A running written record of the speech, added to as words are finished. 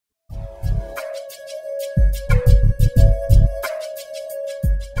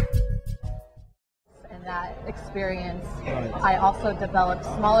experience. Right. I also developed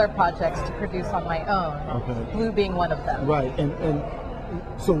smaller projects to produce on my own. Okay. Blue being one of them. Right. And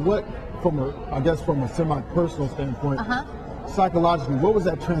so what, from a semi-personal standpoint, psychologically, what was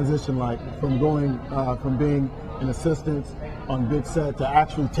that transition like from going from being an assistant on big set to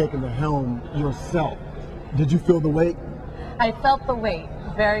actually taking the helm yourself? Did you feel the weight? I felt the weight,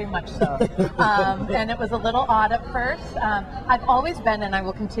 very much so. And it was a little odd at first. I've always been, and I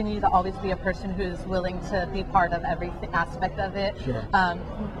will continue to always be, a person who's willing to be part of every aspect of it. Sure.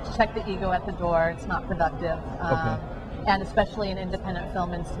 Check the ego at the door. It's not productive. And especially in independent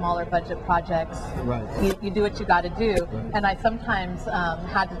film and smaller budget projects, Right. you do what you got to do. Right. And I sometimes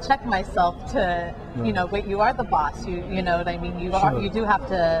had to check myself to, you know, wait, you are the boss. You know what I mean? You do have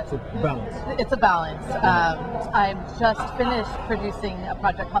to. It's a balance. It's a balance. I've just finished producing a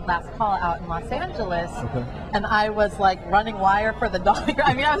project called Last Call out in Los Angeles, and I was like running wire for the dog.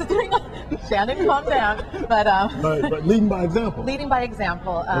 I mean, I was doing Shannon, calm down, but leading by example. Leading by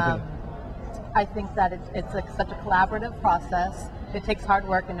example. I think that it's like such a collaborative process. It takes hard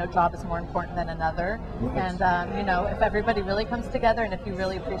work, and no job is more important than another. Right. And you know, if everybody really comes together, and if you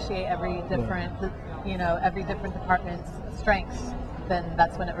really appreciate every different, you know, every different department's strengths, then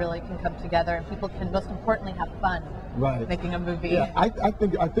that's when it really can come together, and people can, most importantly, have fun making a movie. Yeah, I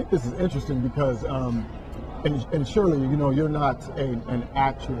think this is interesting because, and surely, you know, you're not an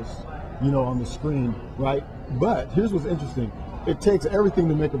actress, you know, on the screen, right? But here's what's interesting. It takes everything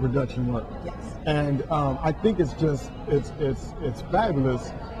to make a production work. Yes. And I think it's just, it's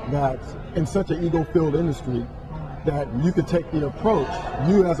fabulous that in such an ego-filled industry that you could take the approach,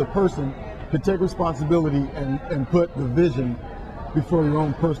 you as a person could take responsibility and put the vision before your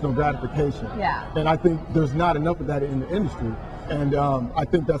own personal gratification. Yeah. And I think there's not enough of that in the industry. And I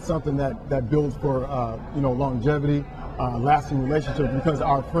think that's something that builds for, you know, longevity, lasting relationships, because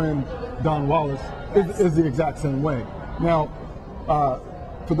our friend Don Wallace is the exact same way. Now,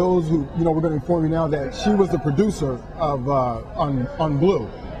 for those who, you know, we're going to inform you now that she was the producer of on Blue,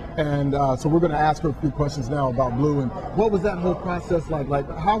 and so we're going to ask her a few questions now about Blue and what was that whole process like? Like,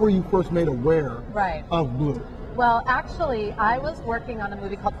 how were you first made aware of Blue? Well, actually, I was working on a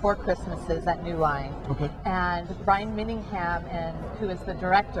movie called Four Christmases at New Line, and Brian Minningham, who is the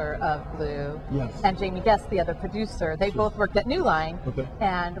director of Blue, and Jamie Guest, the other producer, they both worked at New Line,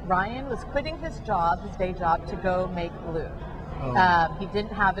 and Ryan was quitting his job, his day job, to go make Blue. He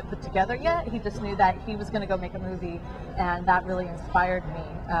didn't have it put together yet. He just knew that he was going to go make a movie, and that really inspired me.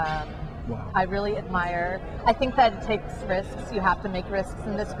 I really admire. I think that it takes risks. You have to make risks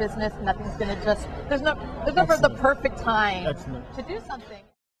in this business. Nothing's going to just. There's never the perfect time to do something.